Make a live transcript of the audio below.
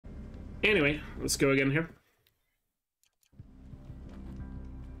Anyway, let's go again here.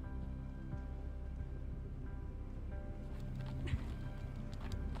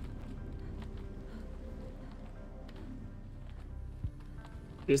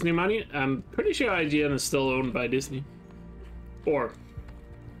 Disney money? I'm pretty sure IGN is still owned by Disney. Or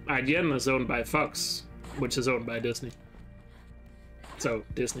IGN is owned by Fox, which is owned by Disney. So,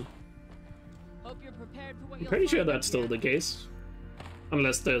 Disney. Hope you're prepared for what I'm pretty sure that's still the case.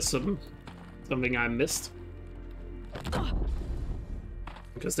 Unless there's something I missed.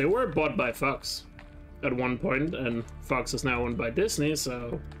 Because they were bought by Fox at one point, and Fox is now owned by Disney,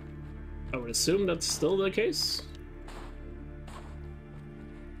 so I would assume that's still the case.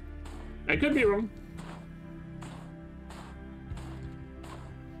 I could be wrong.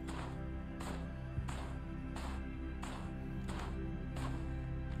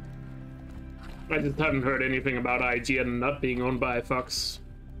 I just haven't heard anything about IGN not being owned by Fox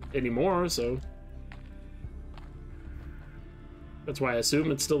anymore, so that's why I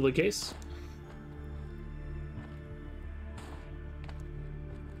assume it's still the case.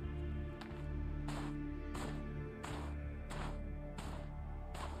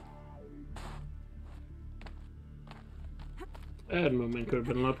 That movement could have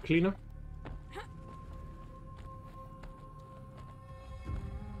been a lot cleaner.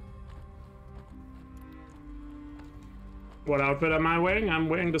 What outfit am I wearing? I'm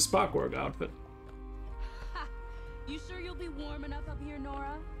wearing the Sparkwork outfit. You sure you'll be warm enough up here,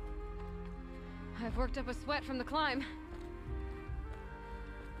 Nora? I've worked up a sweat from the climb.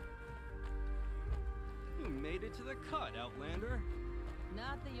 You made it to the cut, Outlander.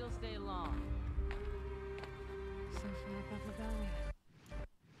 Not that you'll stay long. So far above the valley.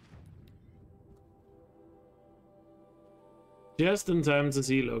 Just in time to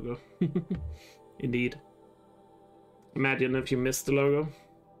see logo. Indeed. Imagine if you missed the logo.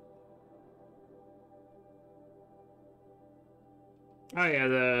 Oh yeah,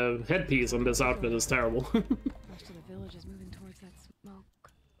 the headpiece on this outfit is terrible. Most of the village is moving towards that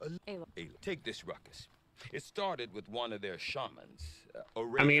smoke. Ayla, take this ruckus. It started with one of their shamans.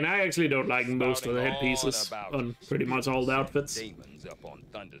 I mean, I actually don't like most of the headpieces on pretty much all the outfits. Demons up on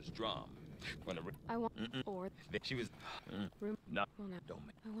Thunder's drum. When I want or she was room. no. Well, no.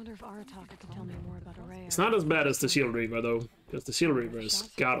 I wonder if Arataka can tell me more about Araya. It's not as bad as the Shield Reaver though, because the Shield Reaver is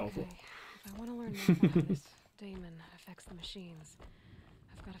god awful. If I want to learn more about how this daemon affects the machines,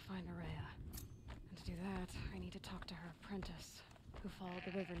 I've got to find Araya. And to do that, I need to talk to her apprentice, who followed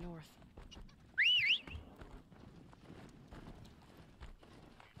the river north.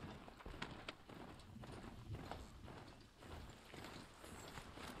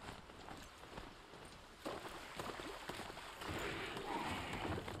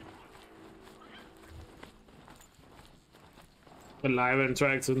 The live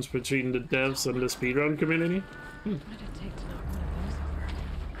interactions between the devs and the speedrun community? What did it take to knock one of those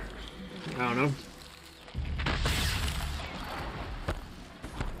over? I don't know.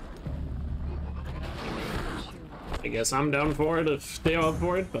 I guess I'm down for it if they're up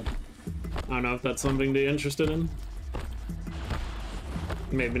for it, but I don't know if that's something they're interested in.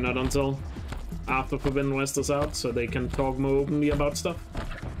 Maybe not until after Forbidden West is out, so they can talk more openly about stuff.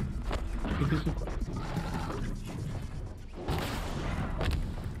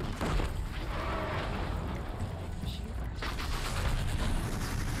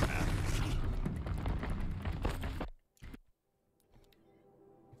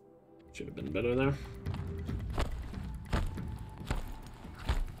 Should have been better there.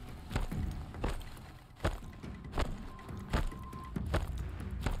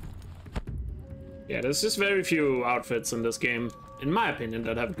 Yeah, there's just very few outfits in this game, in my opinion,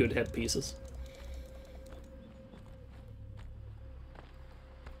 that have good headpieces.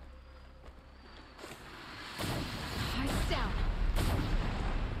 Eyes down.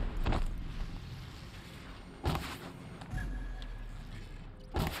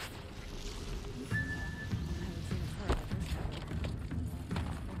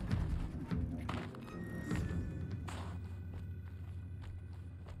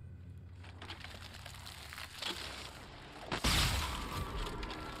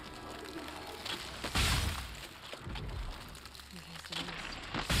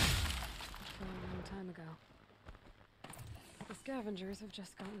 Scavengers have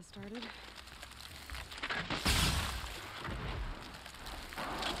just gotten started.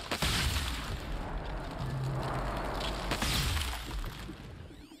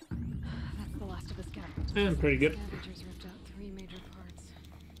 That's the last of the scavengers. Yeah, pretty good. Scavengers ripped out 3 major parts.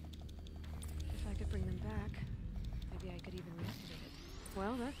 If I could bring them back, maybe I could even reactivate it.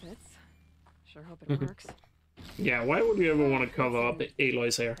 Well, that fits. Sure hope it works. Yeah, why would you ever want to cover up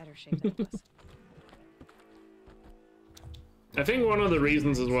Aloy's hair? Better shape than it was. I think one of the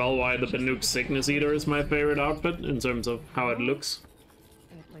reasons as well why the Banuk Sickness Eater is my favorite outfit in terms of how it looks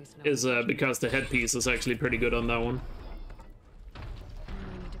At least no. is because the headpiece is actually pretty good on that one. Now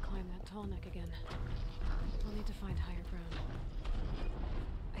I need to climb that tall neck again. I'll need to find higher ground.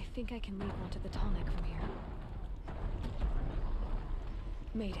 I think I can leap onto the tall neck from here.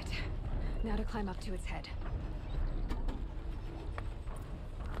 Made it. Now to climb up to its head.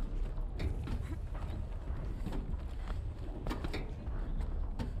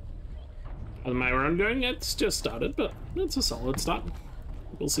 How's my run going? It's just started, but it's a solid start.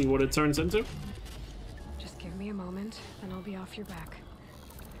 We'll see what it turns into. Just give me a moment, and I'll be off your back.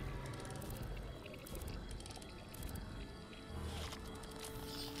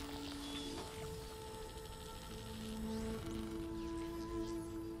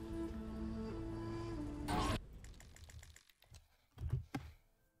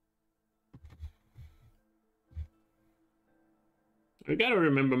 I gotta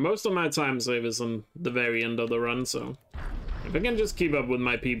remember, most of my time save is on the very end of the run, so if I can just keep up with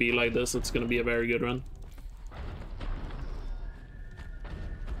my PB like this, it's gonna be a very good run.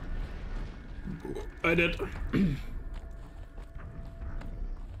 I did.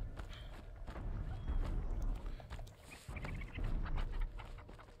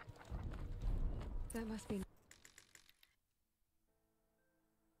 That must be.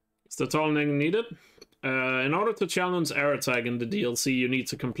 Is the tall neck needed? In order to challenge air attack in the DLC, you need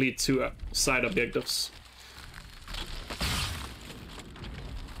to complete 2 side objectives.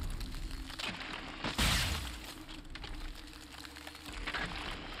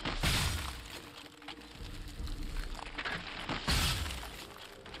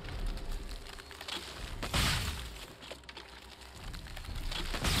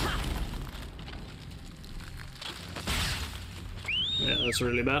 Yeah, that's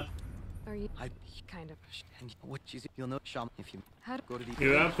really bad. Are you I kind of? and what is it? You'll know Shaman if you How do go to the.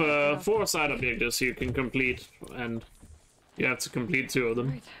 You have 4 side objectives you can complete, and you have to complete 2 of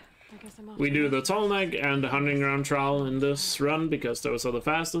them. Right. I guess I'm off. We to do the that. tall neck and the hunting ground trial in this run because those are the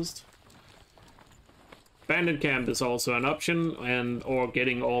fastest. Bandit camp is also an option, and or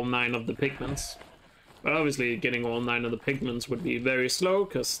getting all 9 of the pigments. But obviously getting all 9 of the pigments would be very slow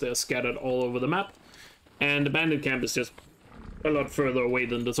because they're scattered all over the map. And the bandit camp is just a lot further away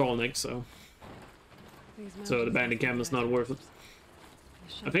than the tall neck, so These the mountains bandit camp is not worth it.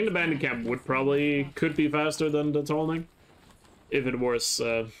 The I think the bandit camp would probably could be faster than the tall neck if it was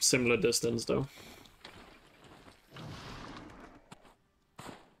similar distance though.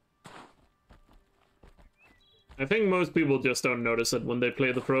 I think most people just don't notice it when they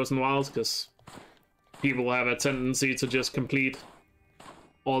play the Frozen Wilds because people have a tendency to just complete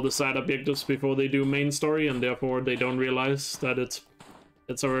all the side objectives before they do main story, and therefore they don't realize that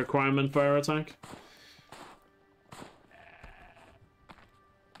it's a requirement for air attack.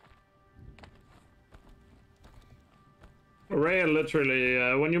 Aurea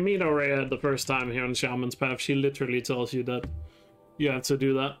literally, when you meet Aurea the first time here on Shaman's Path, she literally tells you that you have to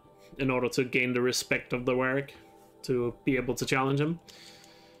do that in order to gain the respect of the Warwick, to be able to challenge him.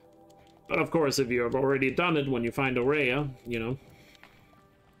 But of course, if you have already done it when you find Aurea, you know,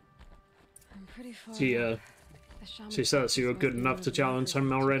 I'm pretty far. she she says you're good enough to challenge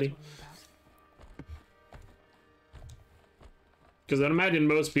him already. Because I imagine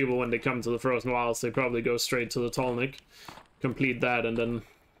most people, when they come to the Frozen Wilds, they probably go straight to the Tallneck, complete that, and then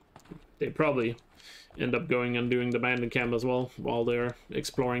they probably end up going and doing the bandit camp as well while they're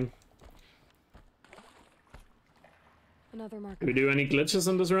exploring. Another marker. Do we do any glitches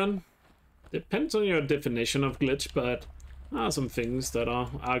in this run? Depends on your definition of glitch, but some things that are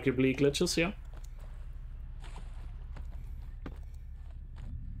arguably glitches, yeah.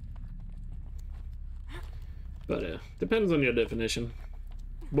 But depends on your definition.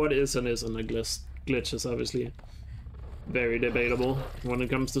 What is and isn't a glitch is obviously very debatable when it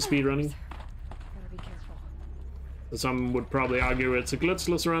comes to speedrunning. Gotta be careful. Some would probably argue it's a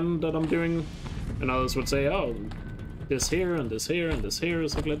glitchless run that I'm doing, and others would say, oh, this here and this here and this here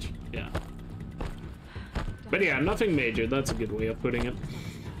is a glitch. Yeah. But yeah, nothing major, that's a good way of putting it.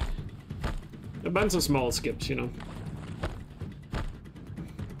 A bunch of small skips, you know.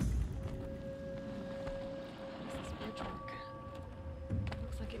 How does this bridge work?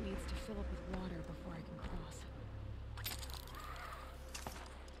 Looks like it needs to fill up with water before I can cross.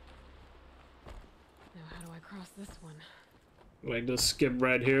 Now how do I cross this one? Like this skip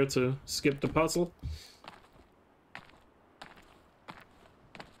right here to skip the puzzle.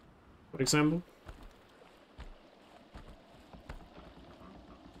 For example.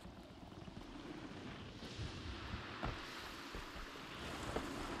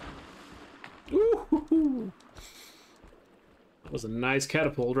 Woohoo! That was a nice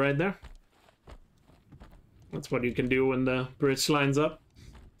catapult right there. That's what you can do when the bridge lines up.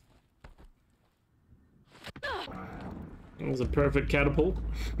 That was a perfect catapult.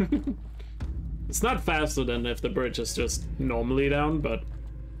 It's not faster than if the bridge is just normally down, but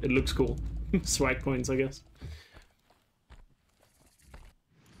it looks cool. Swag points, I guess.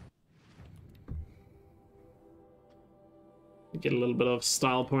 Get a little bit of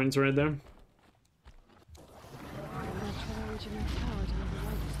style points right there.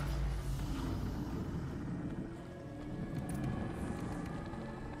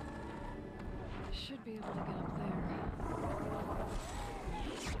 Should be able to get up there.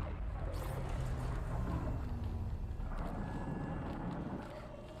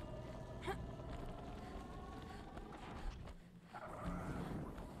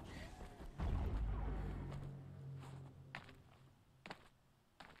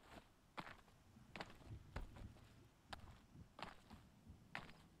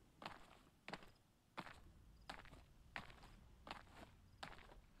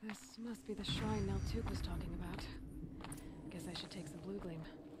 This must be the shrine Naltuk was talking about. Guess I should take some blue gleam.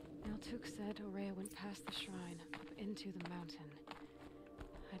 Naltuk said Aurea went past the shrine, up into the mountain.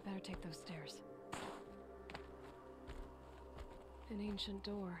 I'd better take those stairs. An ancient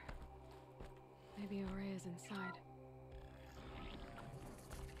door. Maybe Aurea's inside.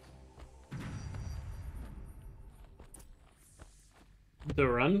 The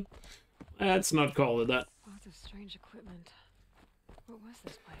run? Let's not call it that. Lots of strange equipment. What was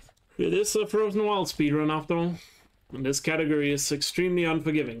this place? It is a Frozen Wild speedrun after all, and this category is extremely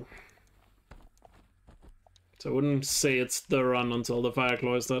unforgiving. So I wouldn't say it's the run until the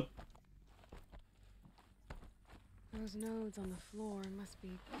Fireclaw is dead. Those nodes on the floor must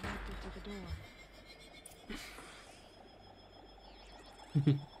be connected to the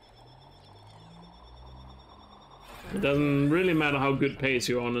door. It doesn't really matter how good pace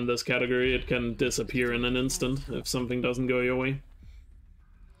you're on in this category, it can disappear in an instant if something doesn't go your way.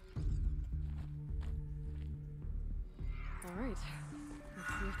 Alright, let's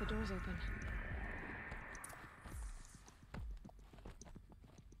see if the door's open.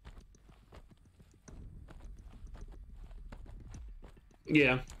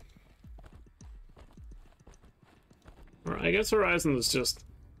 Yeah. I guess Horizon is just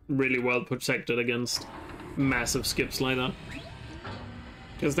really well protected against massive skips like that.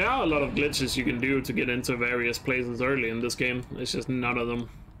 Because there are a lot of glitches you can do to get into various places early in this game. It's just none of them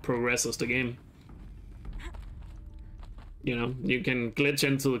progresses the game. You know, you can glitch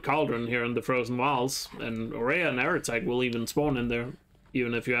into the cauldron here in the Frozen Wilds, and Aurea and Aratag will even spawn in there,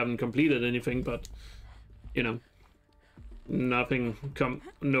 even if you haven't completed anything, but, you know,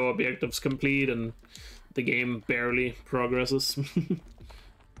 no objectives complete, and the game barely progresses.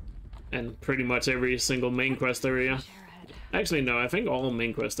 And pretty much every single main quest area. Actually, no, I think all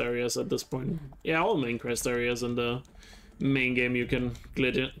main quest areas at this point. Yeah, all main quest areas in the main game you can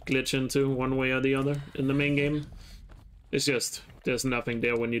glitch into one way or the other in the main game. It's just, there's nothing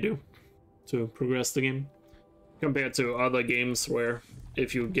there when you do to progress the game. Compared to other games where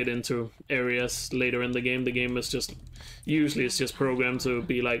if you get into areas later in the game is just, usually it's just programmed to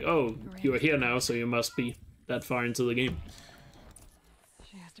be like, oh, you're here now, so you must be that far into the game.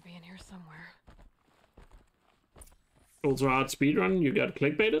 She has to be in here somewhere. Ultra hard speedrun, you got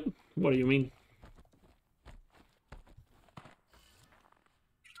clickbaited? What do you mean?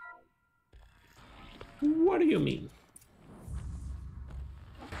 What do you mean?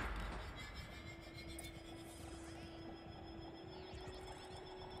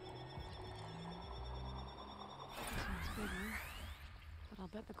 This one's bigger, but I'll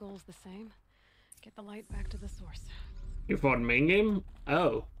bet the goal's the same. Get the light back to the source. You fought main game?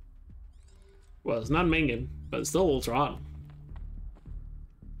 Oh. Well, it's not main game, but it's still ultra hard.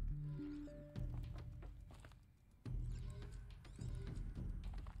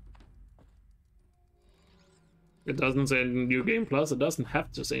 It doesn't say New Game Plus, it doesn't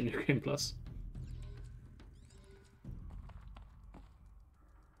have to say New Game Plus.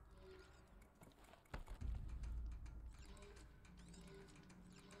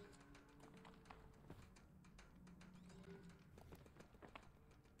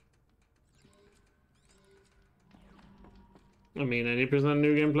 I mean, any percent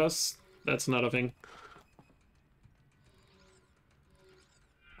New Game Plus, that's not a thing.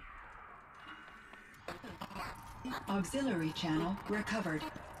 Auxiliary channel recovered.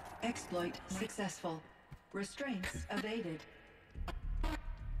 Exploit successful. Restraints evaded.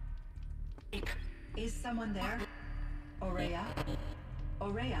 Is someone there? Aurea?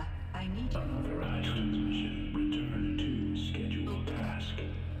 Aurea, I need you. Authorized transmission. Return to scheduled task.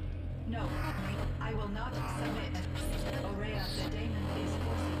 No, I will not submit. Aurea, the daemon is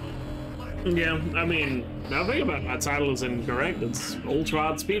forcing me. Yeah, I mean, now think about it. My title is incorrect. It's Ultra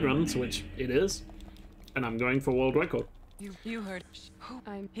Hard Speedruns, which it is. And I'm going for world record. You heard.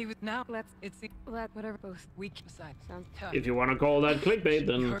 He was now. Whatever. Both. Weak side. Sounds tough. If you want to call that clickbait,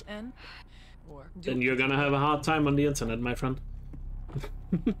 then you're gonna have a hard time on the internet, my friend.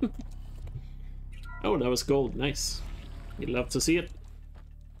 Oh, that was gold. Nice. You'd love to see it.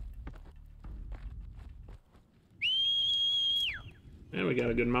 Yeah, we got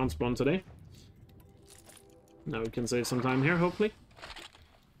a good mount spawn today. Now we can save some time here, hopefully.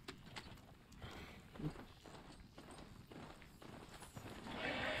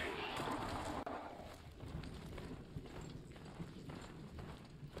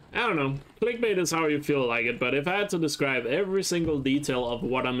 I don't know. Clickbait is how you feel like it, but if I had to describe every single detail of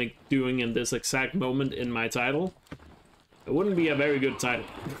what I'm doing in this exact moment in my title, it wouldn't be a very good title.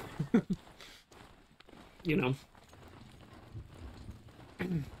 You know.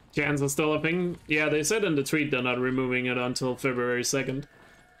 Chance is still a thing. Yeah, they said in the tweet they're not removing it until February 2nd.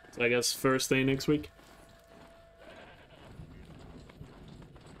 So I guess first day next week.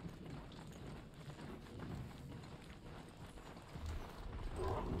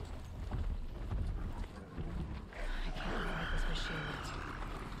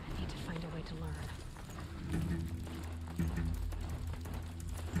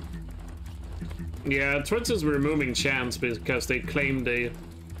 Yeah, Twitch is removing chants because they claim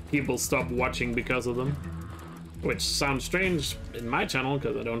people stop watching because of them. Which sounds strange in my channel,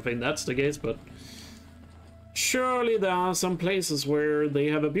 because I don't think that's the case, but surely there are some places where they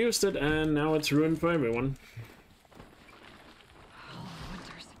have abused it, and now it's ruined for everyone. All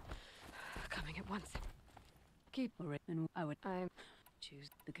winters coming at once. Keep it, and I choose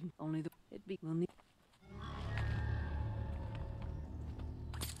the only the it be will need.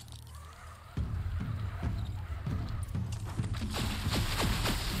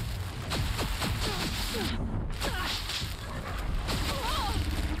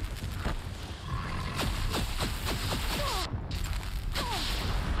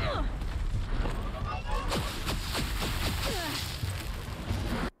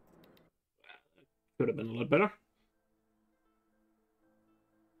 Could have been a lot better.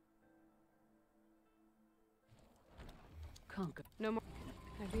 Conquer. No more.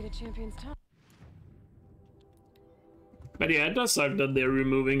 I beat a champion's time. But yeah, it does suck that they're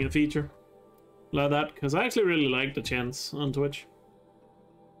removing a feature like that, because I actually really like the chants on Twitch.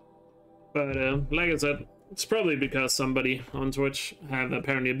 But like I said, it's probably because somebody on Twitch have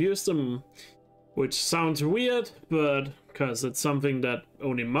apparently abused them, which sounds weird, but because it's something that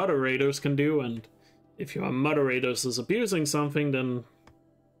only moderators can do, and if your moderators is abusing something, then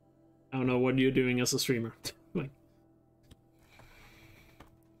I don't know what you're doing as a streamer. Like,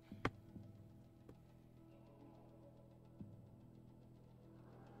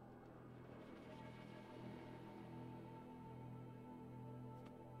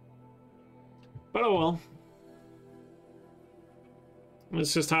 but oh well.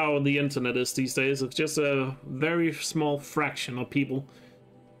 It's just how the internet is these days. It's just a very small fraction of people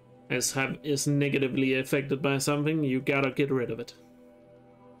is negatively affected by something. You gotta get rid of it.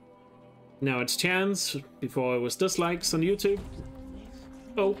 Now it's chance. Before it was dislikes on YouTube.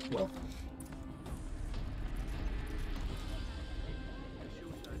 Oh well.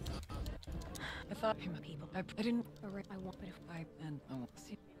 I thought him people. I didn't. I want, but if I won't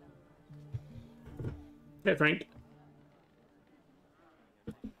see. Hey Frank.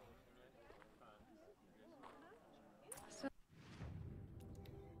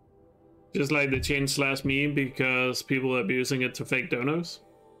 Just like they changed /me because people are abusing it to fake donos.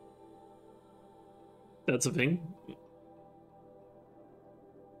 That's a thing.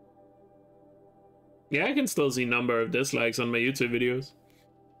 Yeah, I can still see number of dislikes on my YouTube videos.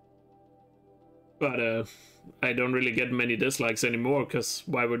 But I don't really get many dislikes anymore, because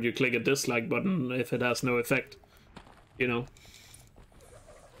why would you click a dislike button if it has no effect? You know?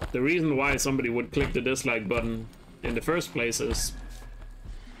 The reason why somebody would click the dislike button in the first place is,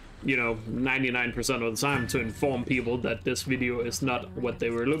 you know, 99% of the time to inform people that this video is not what they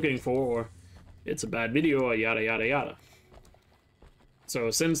were looking for, or it's a bad video, or yada yada yada.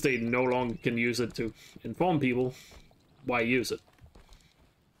 So since they no longer can use it to inform people, why use it?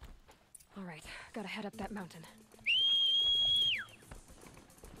 Alright, gotta head up that mountain.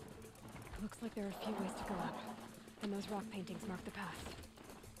 Looks like there are a few ways to go up, and those rock paintings mark the path.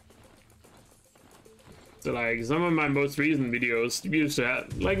 So like some of my most recent videos used to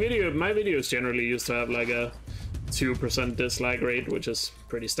have my videos generally used to have like a 2% dislike rate, which is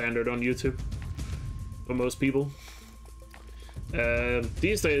pretty standard on YouTube for most people.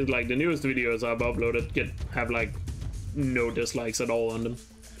 These days, like the newest videos I've uploaded have like no dislikes at all on them,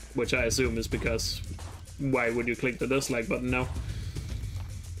 which I assume is because why would you click the dislike button now?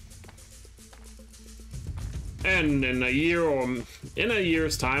 And in a year or in a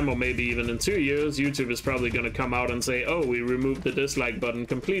year's time, or maybe even in 2 years, YouTube is probably going to come out and say, oh, we removed the dislike button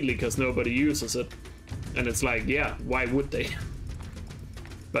completely because nobody uses it. And it's like, yeah, why would they?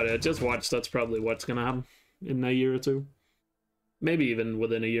 But just watch, that's probably what's going to happen in a year or two. Maybe even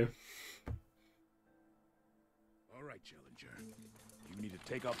within a year. All right, Challenger. You need to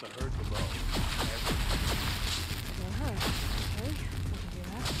take out the herd below. Okay, I can do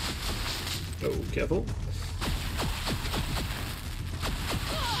that. Oh, careful.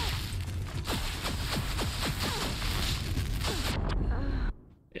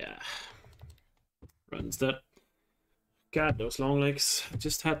 Yeah. Runs that. God, those long legs. I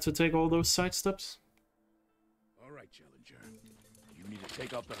just had to take all those side steps. All right, Challenger. You need to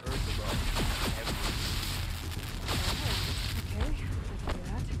take out the herd below. Okay, I can do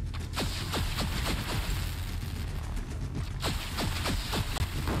that.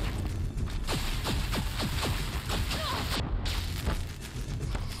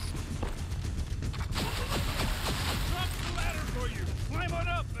 Drop the ladder for you. Climb on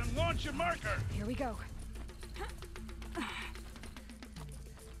up and launch your marker. Here we go.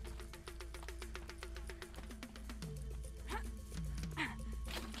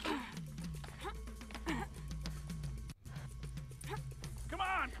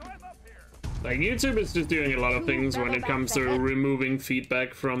 Like, YouTube is just doing a lot of things when it comes to removing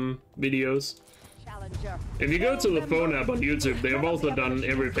feedback from videos. If you go to the phone app on YouTube, they have also done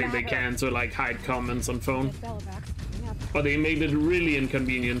everything they can to, like, hide comments on phone. But they made it really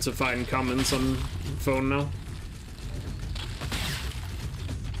inconvenient to find comments on phone now.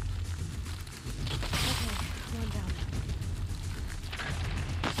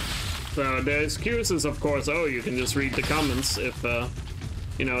 So the excuse is, of course, oh, you can just read the comments if,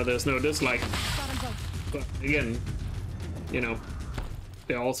 you know, there's no dislike. But again, you know,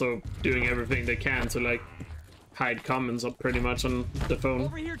 they're also doing everything they can to, like, hide comments up pretty much on the phone.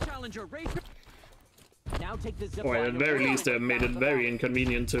 Over here, Challenger. Now take the zip Or at the very least, they've made it very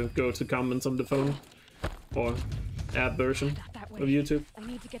inconvenient to go to comments on the phone or app version of YouTube. I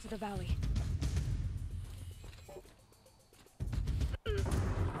need to get to the valley.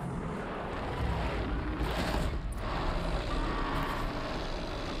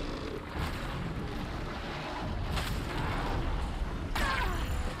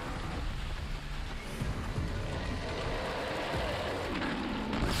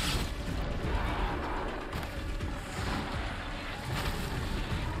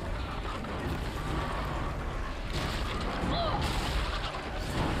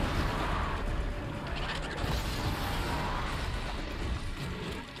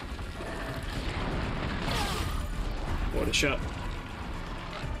 What a shot.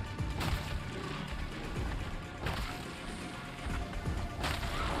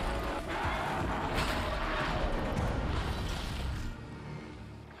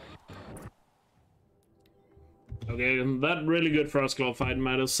 Okay, that really good Frostclaw fight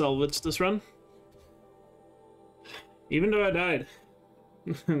might have salvaged this run. Even though I died.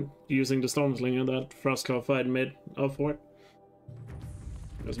 Using the Stormslinger, that Frostclaw fight made up for it.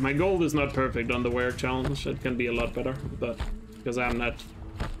 Because my gold is not perfect on the wear challenge, it can be a lot better, but because I'm not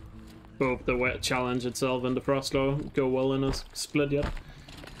both the wear challenge itself and the Frostclaw go well in a split yet.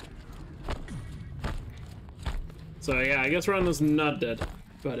 So yeah, I guess run is not dead,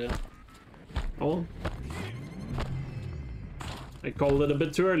 but oh well. I called it a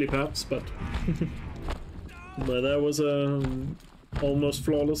bit too early perhaps, but but that was a almost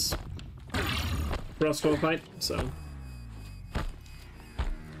flawless Frostclaw fight, so.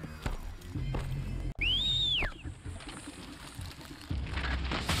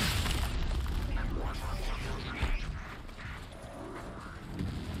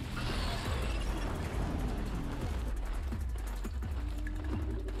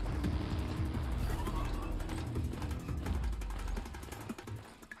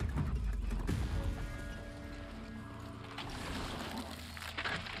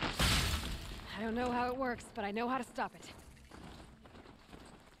 I don't know how it works, but I know how to stop it.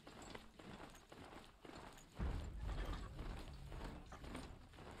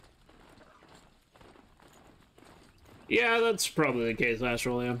 Yeah, that's probably the case,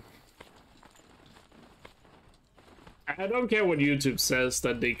 Astral, yeah. I don't care what YouTube says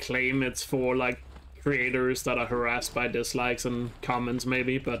that they claim it's for, like, creators that are harassed by dislikes and comments,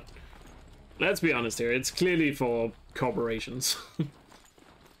 maybe, but let's be honest here, it's clearly for corporations.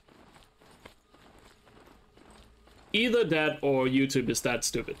 either that or YouTube is that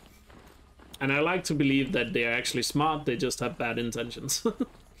stupid. And I like to believe that they're actually smart, they just have bad intentions.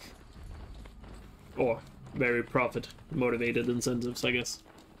 Or very profit-motivated incentives, I guess.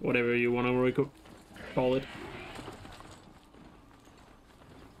 Whatever you want to call it.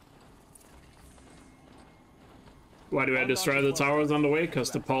 Why do I destroy the towers on the way?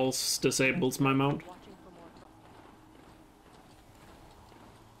 Because the pulse disables my mount.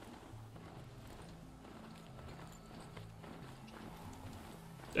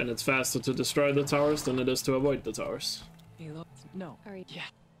 And it's faster to destroy the towers than it is to avoid the towers. No. Hurry. Yeah.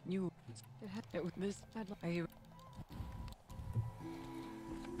 You. It was this. Are you?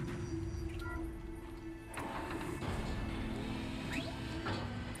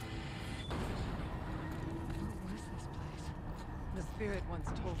 The spirit once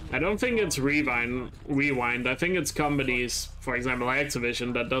told me. I don't think it's rewind. I think it's companies, for example,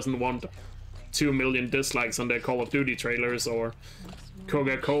 Activision, that doesn't want 2 million dislikes on their Call of Duty trailers, or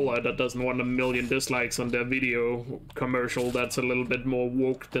Coca-Cola that doesn't want 1 million dislikes on their video commercial that's a little bit more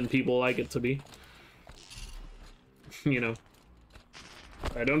woke than people like it to be. You know.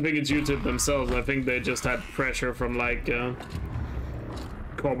 I don't think it's YouTube themselves. I think they just had pressure from like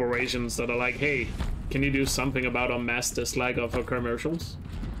corporations that are like, hey, can you do something about our mass dislike of our commercials?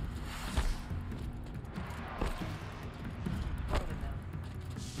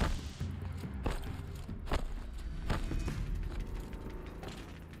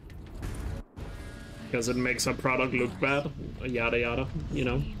 Because it makes our product look bad, yada yada, you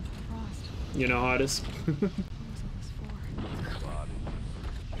know. You know how it is.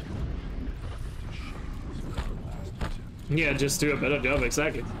 Yeah, just do a better job,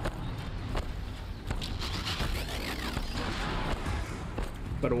 exactly.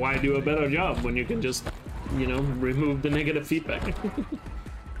 But why do a better job when you can just, you know, remove the negative feedback?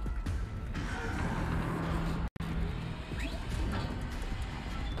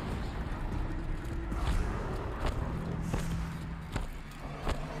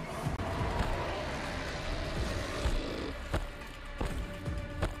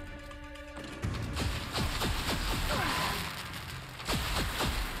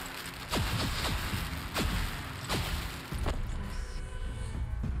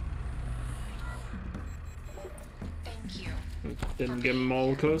 Didn't get them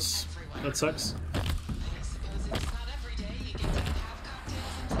all close. That sucks.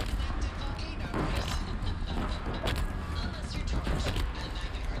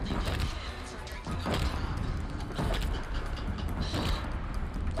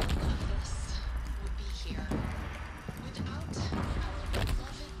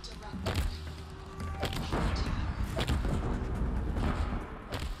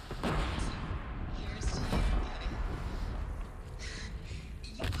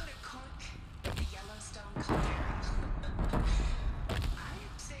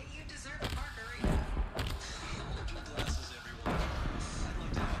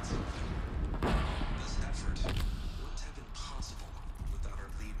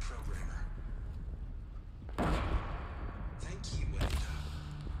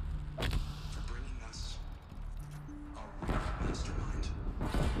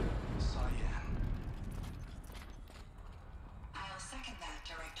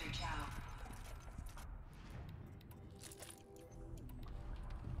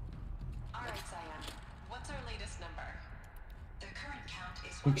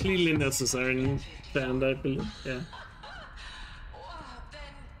 Completely necessary band, I believe. Yeah.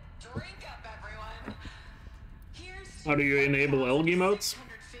 How do you enable Elkjaer modes?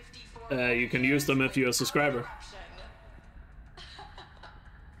 You can use them if you're a subscriber.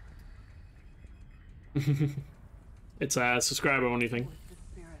 It's a subscriber only thing.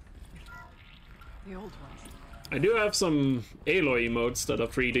 I do have some Aloy emotes that are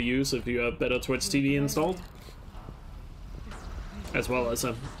free to use if you have better Twitch TV installed. As well as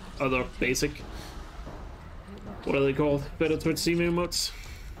other basic, what are they called? Better Twitch TV emotes.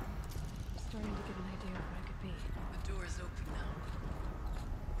 Starting to get an idea of what it could be. The door is open now.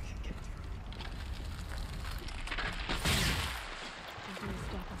 We can get through. Nothing will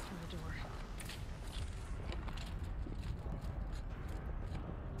stop us from the door.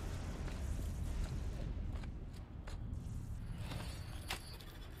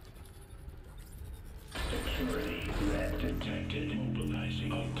 Threat detected.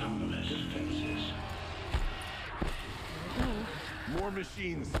 Mobilizing autonomous defenses. More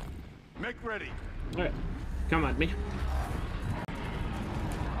machines. Make ready. Alright, come at me.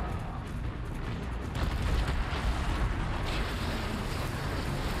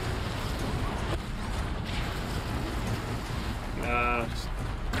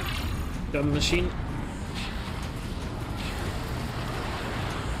 Dumb machine.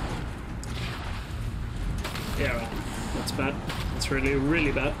 Yeah, well, that's bad. That's really,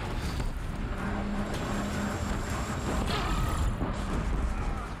 really bad.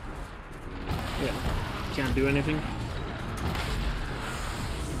 Yeah, can't do anything.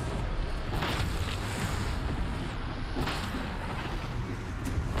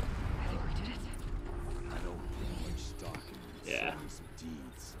 Yeah,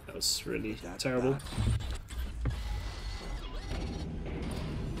 that was really terrible.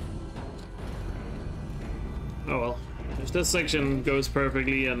 Oh well, if this section goes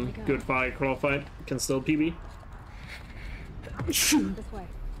perfectly and good fight, crawl fight, can still PB. This way.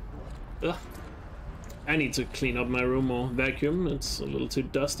 Ugh. I need to clean up my room or vacuum, it's a little too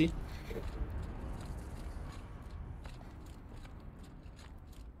dusty.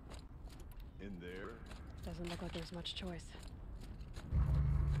 In there? Doesn't look like there's much choice.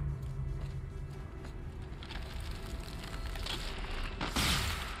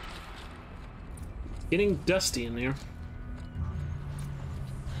 Getting dusty in there. Can't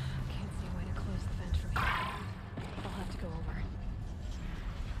see a way to close the vent from here. I'll have to go over.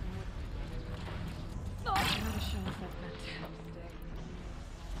 Not a shell of that vent.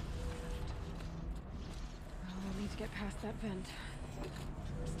 I'll need to get past that vent.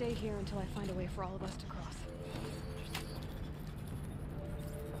 Stay here until I find a way for all of us to cross.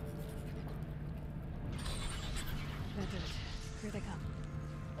 That did it. Here they come.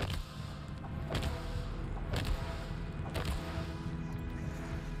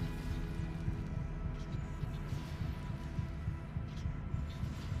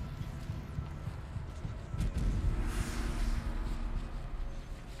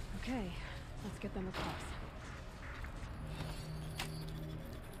 Okay, let's get them across.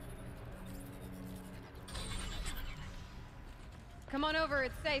 Come on over,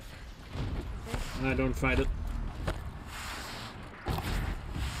 it's safe. I don't fight it.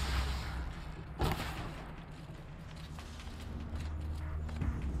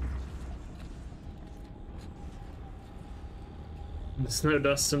 There's no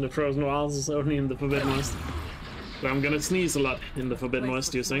dust in the frozen wilds, it's only in the Forbidden West. So I'm gonna sneeze a lot in the Forbidden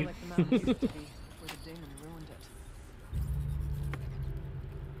West, you say?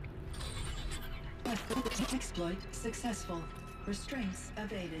 Exploit successful. Restraints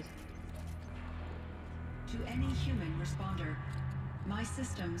evaded. To any human responder, my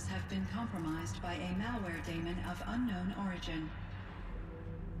systems have been compromised by a malware daemon of unknown origin.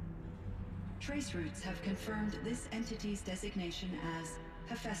 Trace routes have confirmed this entity's designation as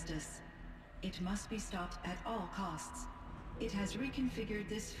Hephaestus. It must be stopped at all costs. It has reconfigured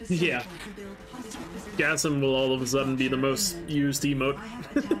this facility Yeah. to build hospitals. Gasm will all of a sudden be the most used emote. I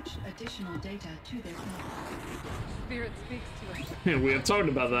have attached additional data to their Spirit speaks to us. Yeah, we have talked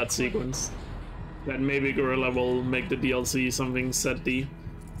about that sequence. That maybe Gorilla will make the DLC something set D.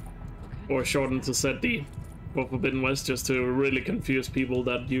 Or shortened to set D for Forbidden West, just to really confuse people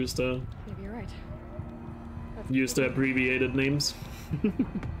that use the Maybe you're right. use the abbreviated names.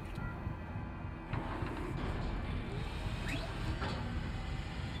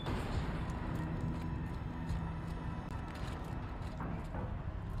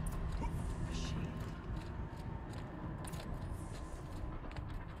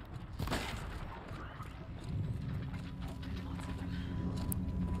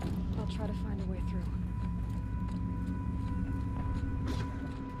 I'll try to find a way through.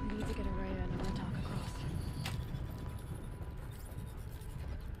 I need to get Araya and Alentok across.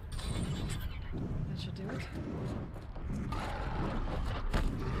 That should do it.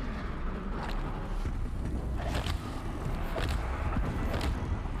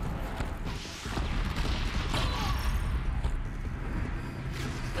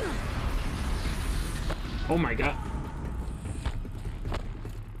 Oh my god.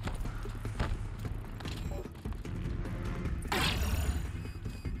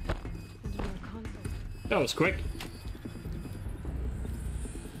 That was quick.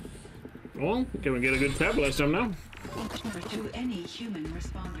 Well, can we get a good tablet jump now? To any human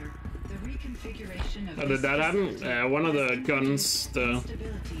responder, the reconfiguration of How did that happen? One of the guns, the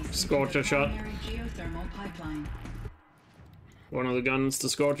Scorcher shot. geothermal pipeline. One of the guns, the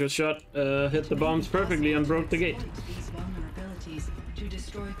Scorcher shot, hit the bombs perfectly and broke the gate. Exploit these vulnerabilities to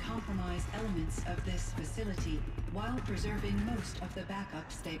destroy compromised elements of this facility while preserving most of the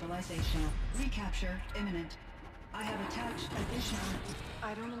backup stabilization. Recapture imminent. I have attached additional.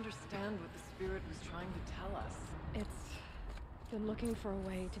 I don't understand what the spirit was trying to tell us. It's been looking for a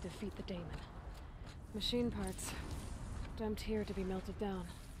way to defeat the daemon. Machine parts dumped here to be melted down.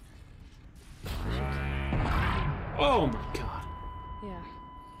 Oh my god. Yeah,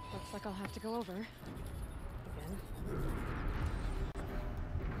 looks like I'll have to go over. Again.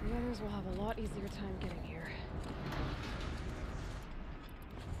 Yeah, Others will have a lot easier time getting here.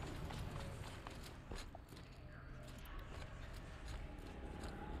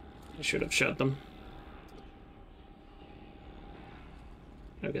 I should have shot them.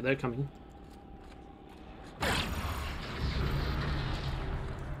 Okay, they're coming.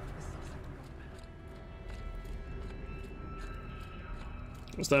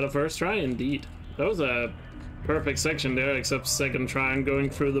 Was that a first try? Indeed. That was a perfect section there, except second try and going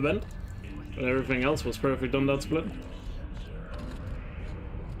through the vent. But everything else was perfect on that split.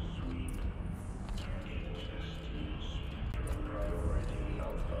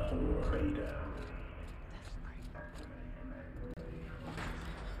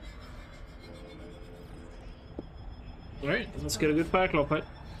 Alright, let's get a good backlog fight.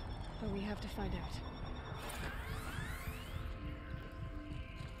 But we have to find out.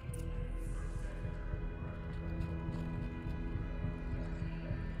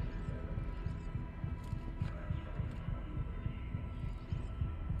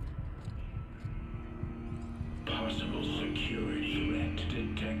 Possible security threat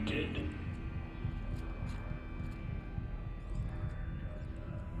detected.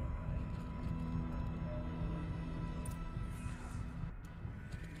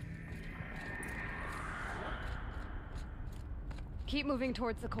 Keep moving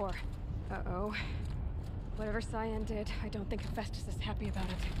towards the core. Uh-oh. Whatever Cyan did, I don't think Festus is happy about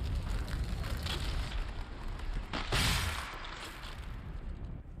it.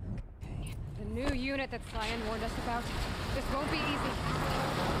 Okay. The new unit that Cyan warned us about. This won't be easy.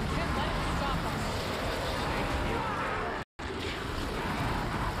 We can't let it stop us.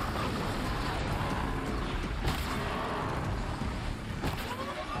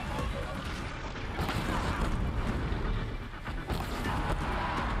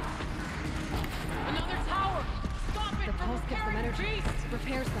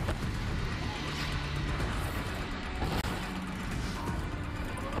 Repairs them.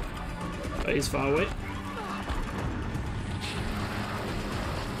 He's far away.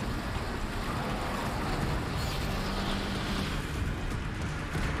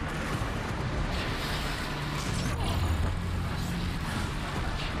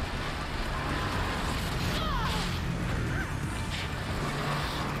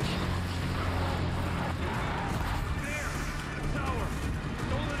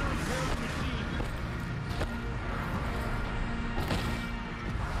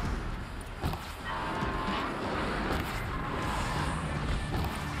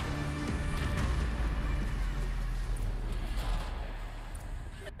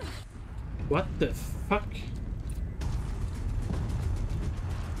 What the fuck?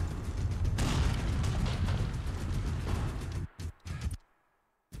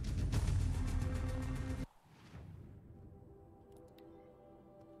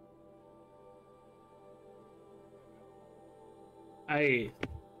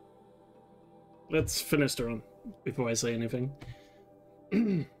 Let's finish the run before I say anything.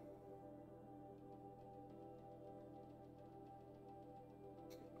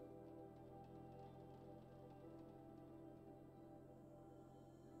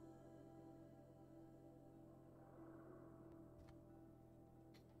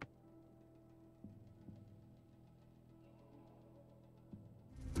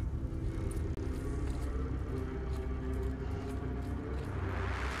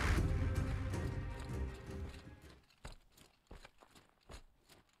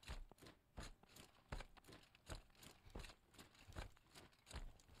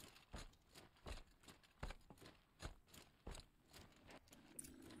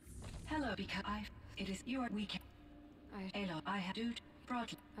 Hello, because it is your weekend. I have do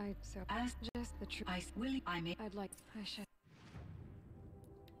broadly. So as just the truth. I'd like. I should.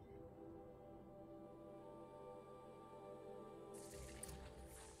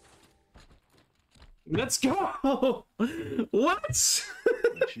 Let's go! What?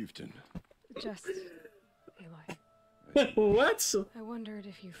 Chieftain. Just Eli. What? I wondered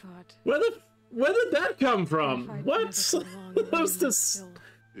if you thought. Where did that come from? What? What's this?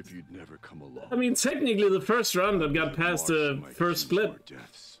 If you'd never come along. I mean, technically the first round that got past the first split.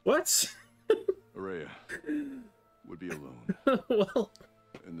 What? Araya would be alone. Well,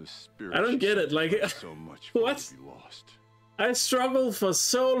 and the spirit I don't get it. Like, so much what? To be lost. I struggled for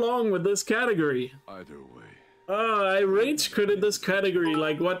so long with this category. Either way. I rage quitted this category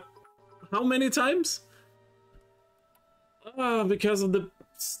like what? How many times? Because of the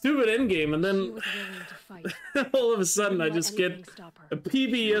stupid endgame, and then all of a sudden I just get a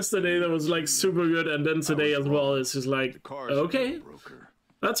PB yesterday that was like super good, and then today as well it's just like, okay,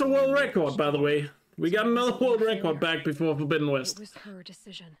 that's a world record, by the way. We got another world record back before Forbidden It West. was her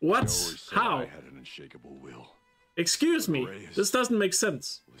decision. What? I always said How? I had an unshakable will. Excuse me. This doesn't make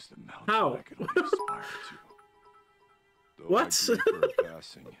sense. Was the mountain How? I could only aspire to. Though What? I grieve for her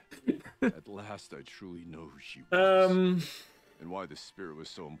passing, at last I truly know who she was. And why the spirit was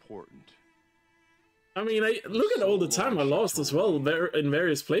so important. I mean, look at all the time I lost as well in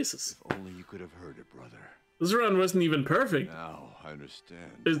various places. If only you could have heard it, brother. This run wasn't even perfect. Now I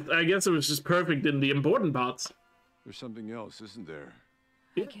understand. I guess it was just perfect in the important parts. There's something else, isn't there?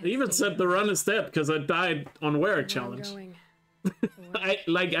 I even said the run is dead because I died on Warwick challenge.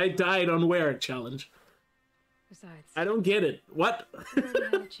 I died on Warwick challenge. Besides, I don't get it. What?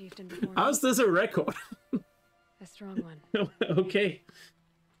 How's this a record? A strong one. Okay.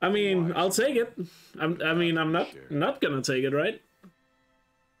 I mean, I'll take it. I'm not gonna take it, right?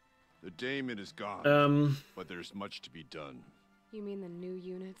 The daemon is gone, but there's much to be done. You mean the new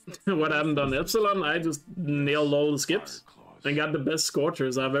units? What happened on Epsilon? I just nailed all the skips and got the best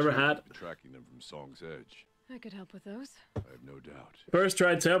scorchers I've ever had. Tracking them from Song's Edge. I could help with those. I have no doubt. First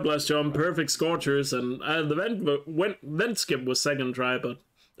try tail blast jump, perfect scorchers, and the vent skip was second try, but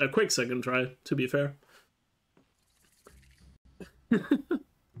a quick second try, to be fair.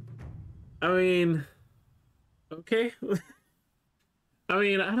 I mean, okay. I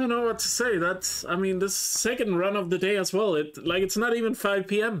mean, I don't know what to say. This second run of the day as well. It's not even 5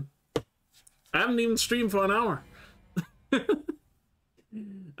 p.m. I haven't even streamed for an hour.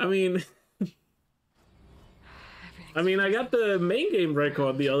 I mean, I got the main game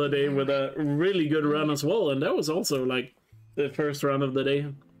record the other day with a really good run as well, and that was also like the first run of the day.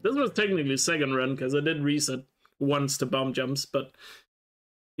 This was technically second run because I did reset once to bomb jumps, but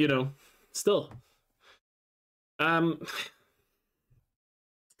you know, still. I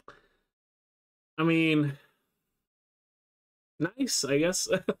mean, nice, I guess.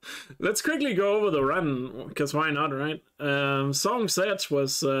 Let's quickly go over the run, because why not, right? Song's Edge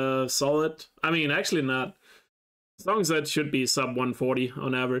was solid. I mean, actually not. Song's Edge should be sub 140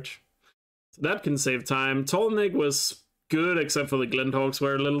 on average. So that can save time. Tolnik was good, except for the Glinthawks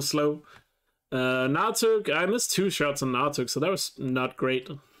were a little slow. Nartuk, I missed 2 shots on Nartuk, so that was not great.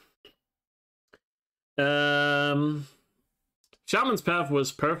 Shaman's Path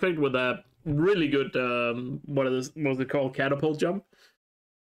was perfect with that really good, what was it called? Catapult jump.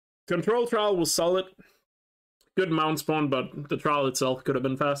 Control trial was solid. Good mount spawn, but the trial itself could have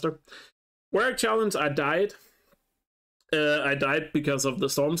been faster. Warwick challenge, I died. I died because of the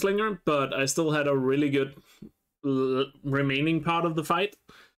Stormslinger, but I still had a really good remaining part of the fight.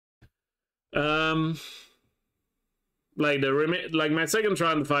 My second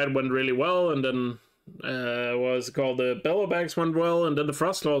try in the fight went really well, and then what was it called? The Bellowbacks went well, and then the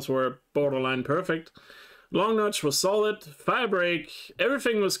Frostclaws were borderline perfect. Long Notch was solid. Firebreak,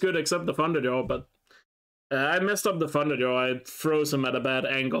 everything was good except the Thunderjaw, but I messed up the Thunderjaw. I froze him at a bad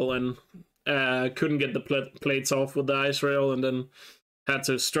angle and couldn't get the plates off with the ice rail, and then had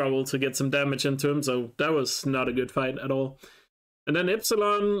to struggle to get some damage into him, so that was not a good fight at all. And then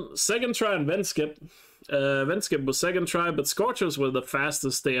Epsilon, second try and vent skip. Vent skip was second try, but Scorchers were the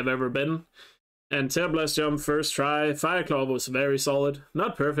fastest they have ever been. And Tail Blast Jump, first try. Fireclaw was very solid.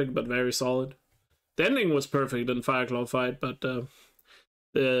 Not perfect, but very solid. The ending was perfect in Fireclaw fight, but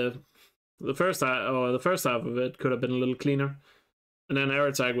the first half of it could have been a little cleaner. And then Air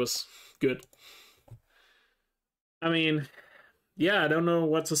Attack was good. I mean, yeah, I don't know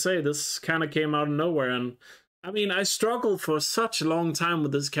what to say. This kind of came out of nowhere, and I mean, I struggled for such a long time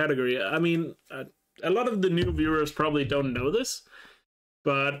with this category. I mean, a lot of the new viewers probably don't know this,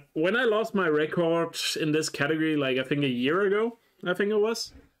 but when I lost my record in this category, like I think a year ago, I think it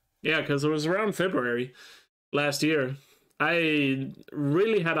was. Yeah, because it was around February last year. I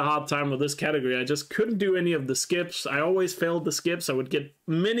really had a hard time with this category. I just couldn't do any of the skips. I always failed the skips. I would get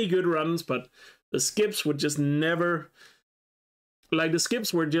many good runs, but the skips would just never... Like, the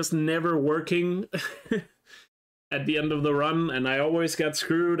skips were just never working at the end of the run, and I always got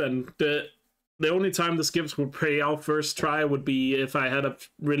screwed, and the only time the skips would pay out first try would be if I had a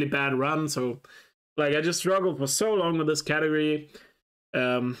really bad run, so, like, I just struggled for so long with this category.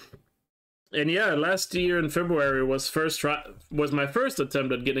 And yeah, last year in February was my first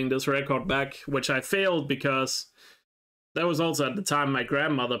attempt at getting this record back, which I failed because that was also at the time my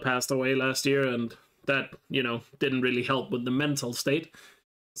grandmother passed away last year, and that, you know, didn't really help with the mental state.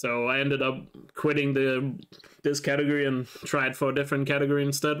 So I ended up quitting this category and tried for a different category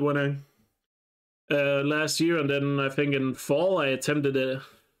instead when I last year, and then I think in fall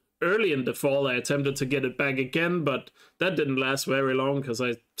early in the fall I attempted to get it back again, but that didn't last very long because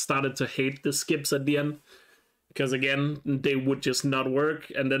I started to hate the skips at the end, because again they would just not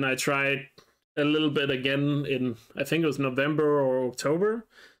work. And then I tried a little bit again in, I think it was November or October.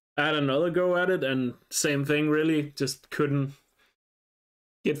 I had another go at it, and same thing really, just couldn't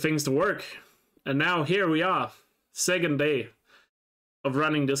get things to work. And now here we are, second day of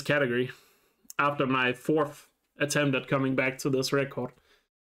running this category after my 4th attempt at coming back to this record.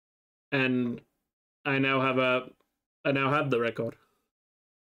 And I now have the record.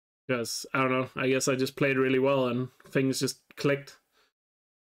 Because, I don't know, I guess I just played really well and things just clicked.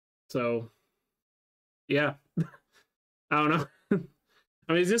 So, yeah. I don't know.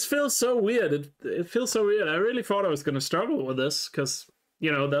 I mean, it just feels so weird. It feels so weird. I really thought I was going to struggle with this because,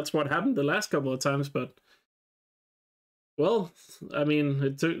 you know, that's what happened the last couple of times. But, well, I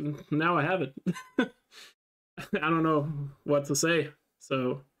mean, now I have it. I don't know what to say.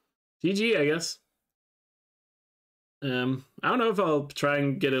 So, GG, I guess. I don't know if I'll try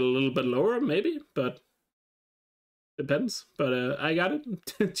and get it a little bit lower, maybe, but depends. But I got it.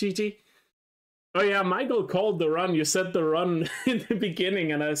 GG. Oh yeah, Michael called the run. You said the run in the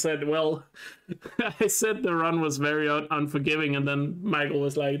beginning, and I said, well, I said the run was very unforgiving, and then Michael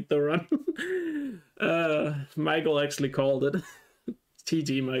was like, the run. Michael actually called it.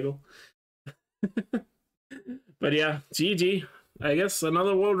 GG, Michael. But yeah, GG. I guess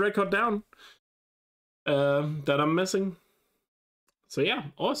another world record down. That I'm missing. So yeah,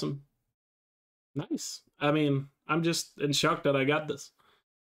 awesome. Nice. I mean, I'm just in shock that I got this.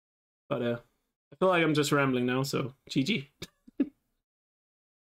 But I feel like I'm just rambling now, so GG.